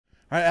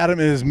All right, Adam,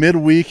 it is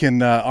midweek,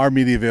 and our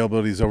media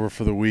availability is over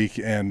for the week,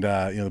 and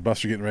the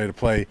Buffs are getting ready to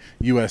play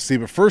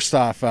USC. But first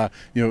off,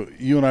 you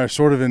and I are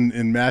sort of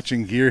in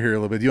matching gear here a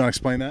little bit. Do you want to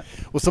explain that?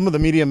 Well, some of the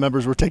media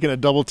members were taking a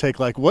double take,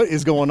 like, what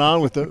is going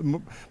on with the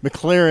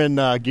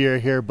McLaren gear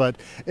here? But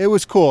it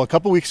was cool. A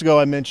couple weeks ago,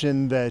 I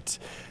mentioned that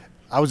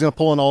I was going to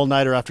pull an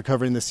all-nighter after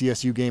covering the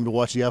CSU game to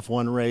watch the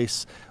F1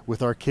 race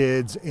with our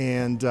kids,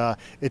 and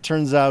it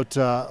turns out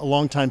a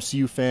longtime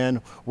CU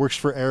fan works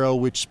for Arrow,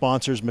 which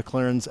sponsors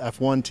McLaren's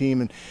F1 team,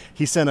 and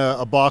he sent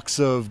a box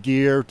of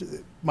gear.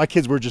 My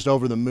kids were just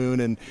over the moon,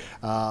 and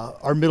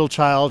our middle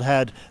child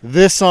had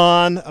this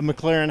on, a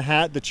McLaren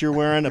hat that you're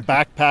wearing, a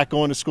backpack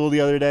going to school the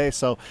other day.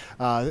 So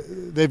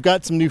they've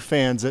got some new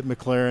fans at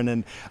McLaren,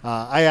 and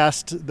I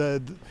asked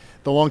the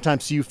longtime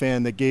CU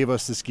fan that gave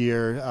us this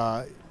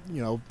gear,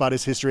 about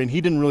his history, and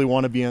he didn't really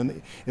want to be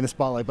in the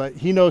spotlight, but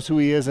he knows who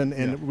he is,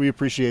 and we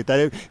appreciate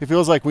that. It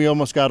feels like we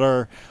almost got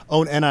our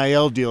own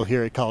NIL deal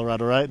here at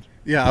Colorado, right?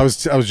 Yeah, I was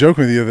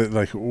joking with you that,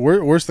 like,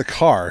 where's the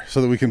car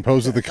so that we can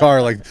pose with the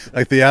car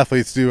like the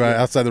athletes do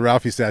outside the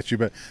Ralphie statue.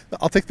 But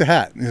I'll take the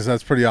hat because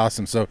that's pretty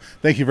awesome. So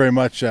thank you very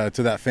much to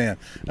that fan.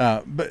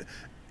 But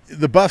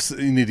the Buffs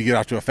need to get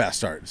off to a fast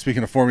start.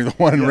 Speaking of Formula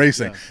One and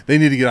racing, they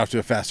need to get off to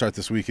a fast start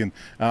this weekend.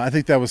 I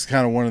think that was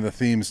kind of one of the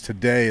themes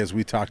today as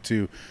we talked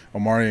to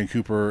Omarion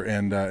Cooper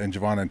and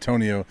Javon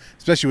Antonio,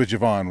 especially with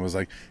Javon, was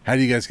like, how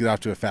do you guys get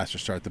off to a faster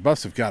start? The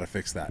Buffs have got to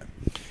fix that.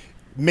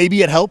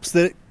 Maybe it helps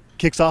that it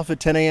kicks off at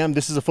 10 a.m.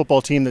 This is a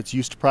football team that's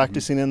used to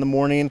practicing in the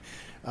morning.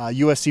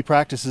 USC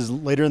practices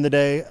later in the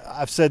day.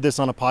 I've said this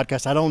on a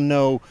podcast. I don't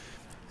know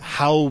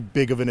how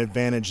big of an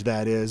advantage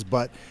that is,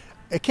 but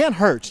it can't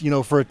hurt,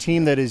 for a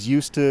team that is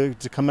used to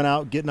coming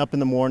out, getting up in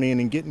the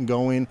morning and getting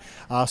going.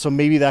 So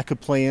maybe that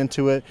could play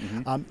into it.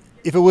 Mm-hmm.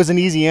 If it was an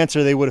easy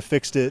answer, they would have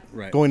fixed it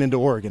going into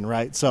Oregon,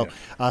 right? So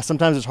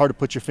sometimes it's hard to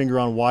put your finger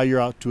on why you're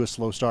out to a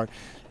slow start.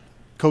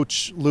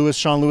 Coach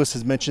Sean Lewis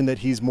has mentioned that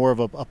he's more of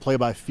a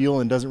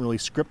play-by-feel and doesn't really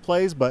script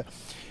plays, but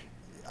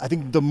I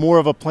think the more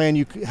of a plan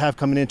you have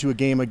coming into a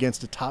game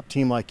against a top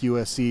team like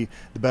USC,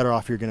 the better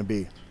off you're going to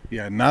be.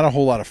 Yeah, not a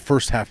whole lot of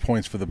first half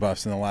points for the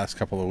Buffs in the last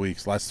couple of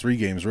weeks, last 3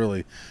 games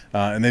really,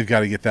 and they've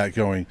got to get that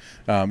going.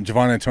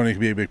 Javon Antonio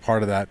could be a big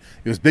part of that.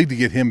 It was big to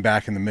get him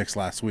back in the mix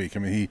last week. I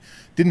mean, he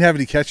didn't have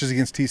any catches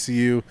against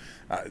TCU,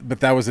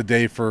 but that was a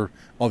day for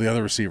all the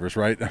other receivers,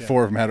 right? Yeah.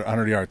 4 of them had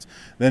 100 yards.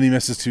 Then he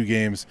misses 2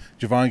 games.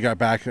 Javon got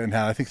back and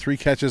had, I think, 3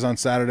 catches on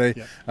Saturday.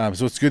 Yeah.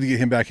 So it's good to get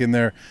him back in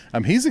there.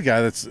 He's a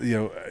guy that's,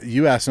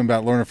 you asked him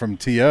about learning from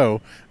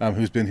T.O.,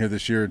 who's been here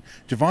this year.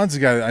 Javon's a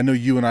guy that I know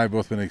you and I have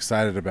both been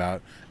excited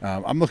about.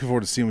 I'm looking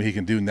forward to seeing what he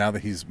can do now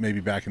that he's maybe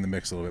back in the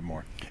mix a little bit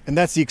more. And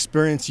that's the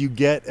experience you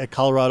get at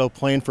Colorado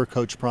playing for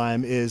Coach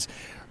Prime is,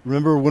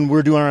 remember when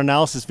we're doing our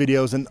analysis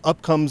videos and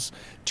up comes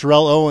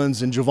Terrell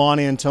Owens and Javon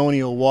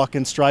Antonio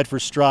walking stride for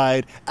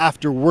stride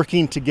after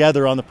working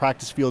together on the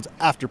practice fields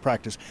after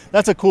practice.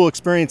 That's a cool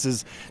experience.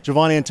 As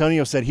Javon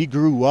Antonio said, he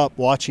grew up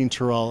watching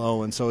Terrell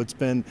Owens, so it's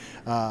been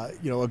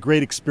a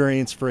great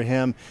experience for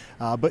him.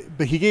 But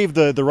he gave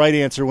the right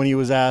answer when he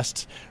was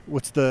asked,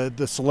 what's the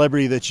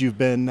celebrity that you've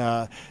been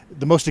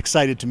the most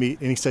excited to meet?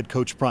 And he said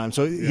Coach Prime.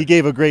 So he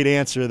gave a great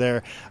answer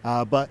there.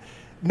 But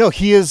no,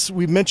 he is.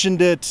 We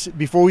mentioned it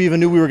before we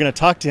even knew we were going to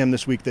talk to him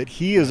this week, that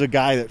he is a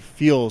guy that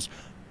feels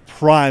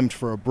primed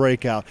for a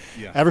breakout.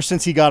 Yeah. Ever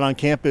since he got on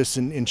campus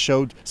and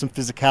showed some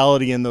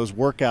physicality in those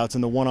workouts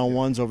and the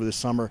one-on-ones over the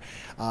summer,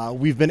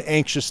 we've been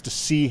anxious to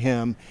see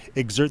him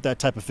exert that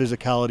type of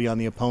physicality on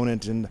the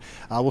opponent, and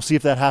we'll see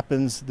if that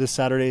happens this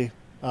Saturday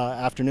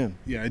afternoon.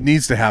 Yeah, it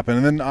needs to happen.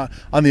 And then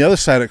on the other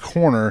side at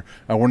corner,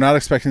 we're not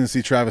expecting to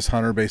see Travis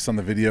Hunter based on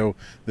the video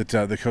that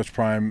the Coach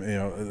Prime,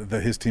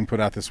 that his team put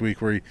out this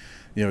week, where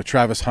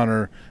Travis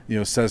Hunter,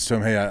 says to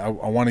him, "Hey, I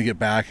want to get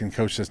back," and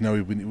Coach says,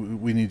 "No,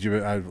 we need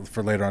you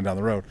for later on down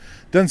the road."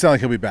 Doesn't sound like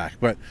he'll be back,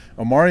 but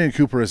Omarion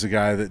Cooper is a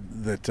guy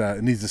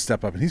that needs to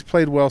step up, and he's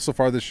played well so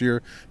far this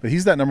year. But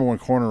he's that number 1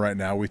 corner right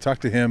now. We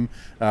talked to him.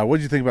 What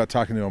did you think about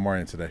talking to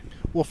Omarion today?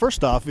 Well,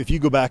 first off, if you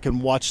go back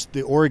and watch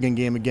the Oregon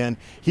game again,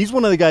 he's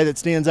one of the guys that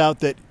stands out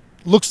that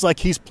looks like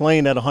he's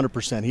playing at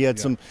 100%. He had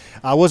some,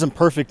 wasn't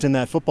perfect in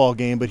that football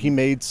game, but he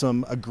made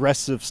some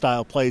aggressive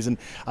style plays. And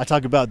I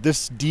talk about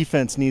this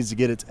defense needs to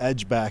get its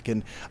edge back.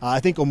 And I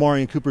think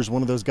Omarion Cooper is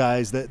one of those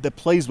guys that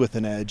plays with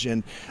an edge.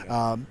 And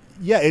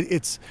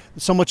it's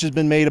so much has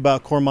been made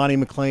about Cormani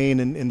McLean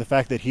and the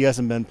fact that he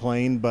hasn't been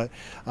playing, but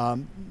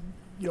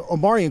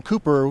Omarion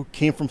Cooper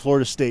came from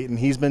Florida State, and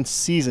he's been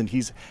seasoned.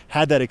 He's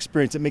had that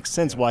experience. It makes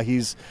sense why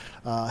he's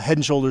head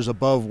and shoulders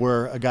above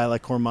where a guy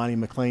like Cormani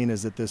McLean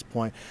is at this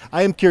point.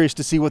 I am curious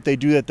to see what they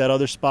do at that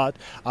other spot.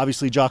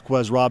 Obviously,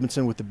 Jaquez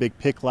Robinson with the big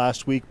pick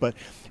last week, but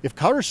if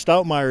Carter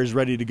Stoutmire is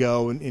ready to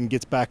go and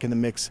gets back in the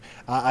mix,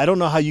 I don't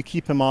know how you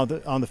keep him on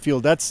the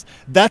field. That's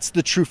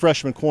the true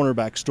freshman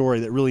cornerback story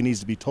that really needs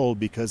to be told,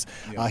 because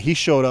he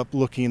showed up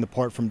looking the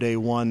part from day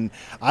one.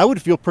 I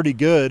would feel pretty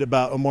good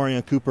about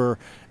Omarion Cooper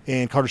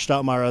and Carter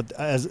Stoutmire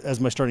as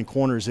my starting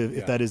corners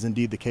if that is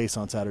indeed the case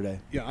on Saturday.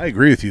 Yeah, I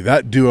agree with you.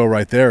 That duo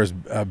right there is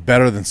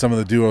better than some of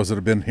the duos that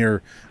have been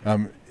here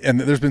and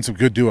there's been some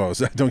good duos.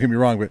 Don't get me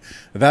wrong, but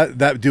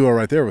that duo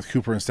right there with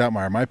Cooper and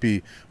Stoutmeyer might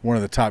be one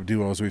of the top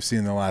duos we've seen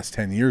in the last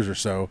 10 years or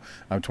so.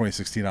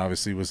 2016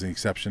 obviously was an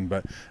exception.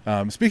 But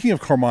speaking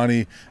of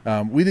Cormani,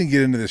 we didn't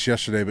get into this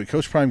yesterday, but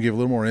Coach Prime gave a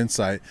little more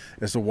insight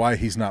as to why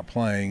he's not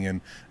playing,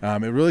 and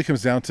it really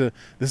comes down to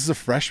this is a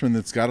freshman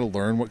that's got to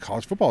learn what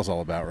college football is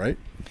all about, right?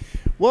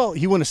 Well,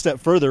 he went a step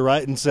further,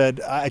 right, and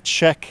said, I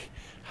check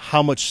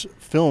how much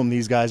film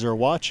these guys are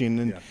watching,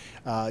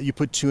 and you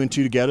put two and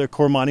two together.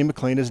 Cormani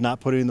McClain is not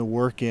putting the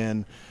work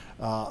in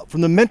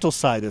from the mental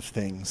side of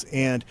things,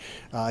 and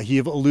he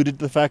alluded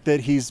to the fact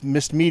that he's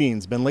missed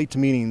meetings, been late to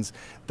meetings.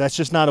 That's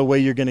just not a way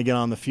you're going to get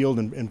on the field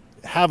and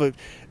have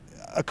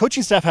a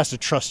coaching staff has to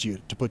trust you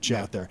to put you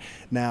out there.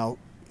 Now,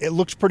 it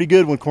looked pretty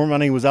good when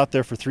Cormani was out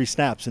there for 3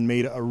 snaps and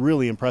made a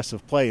really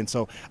impressive play, and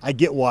so I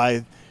get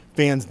why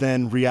fans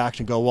then react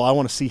and go, well, I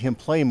want to see him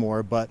play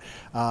more, but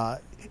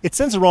it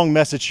sends the wrong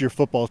message to your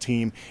football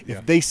team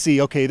if they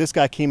see, okay, this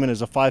guy came in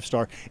as a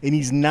 5-star and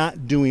he's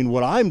not doing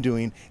what I'm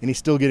doing and he's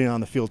still getting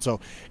on the field. So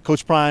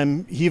Coach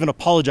Prime, he even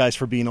apologized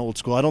for being old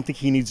school. I don't think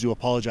he needs to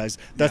apologize.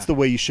 That's the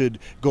way you should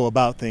go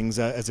about things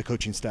as a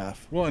coaching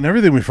staff. Well, and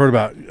everything we've heard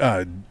about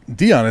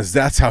Dion is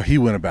that's how he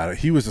went about it.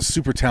 He was a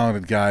super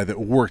talented guy that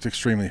worked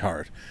extremely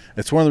hard.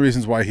 It's one of the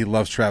reasons why he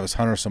loves Travis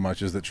Hunter so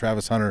much, is that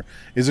Travis Hunter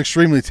is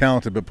extremely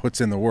talented but puts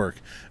in the work.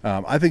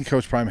 I think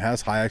Coach Prime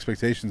has high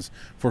expectations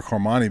for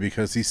Cormani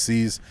because he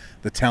sees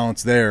the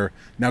talents there.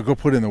 Now go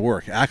put in the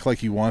work. Act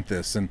like you want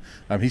this. And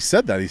he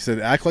said that. He said,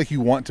 act like you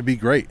want to be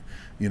great.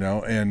 You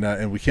know,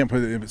 and we can't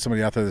put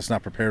somebody out there that's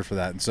not prepared for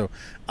that. And so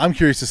I'm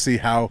curious to see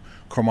how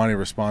Cormani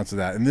responds to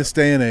that. In this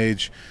day and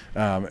age,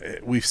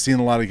 we've seen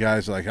a lot of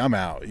guys like, I'm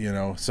out, you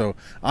know. So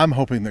I'm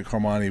hoping that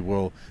Cormani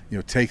will, you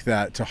know, take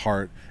that to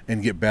heart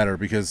and get better,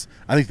 because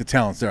I think the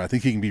talent's there. I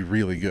think he can be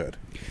really good.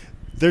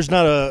 There's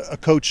not a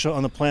coach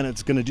on the planet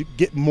that's going to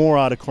get more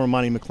out of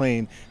Cormani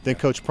McClain than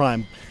Coach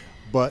Prime.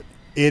 But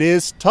it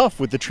is tough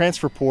with the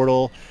transfer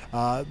portal.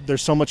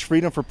 There's so much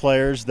freedom for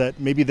players that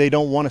maybe they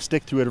don't want to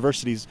stick through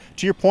adversities.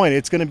 To your point,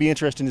 it's going to be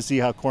interesting to see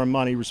how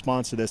Cormani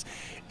responds to this.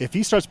 If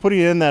he starts putting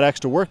in that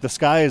extra work, the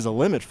sky is the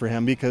limit for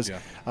him, because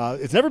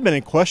it's never been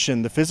in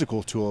question the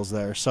physical tools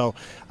there. So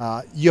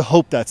you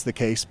hope that's the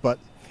case, but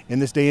in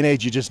this day and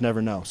age, you just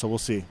never know. So we'll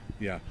see.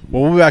 Yeah.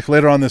 Well, we'll be back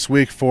later on this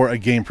week for a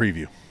game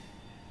preview.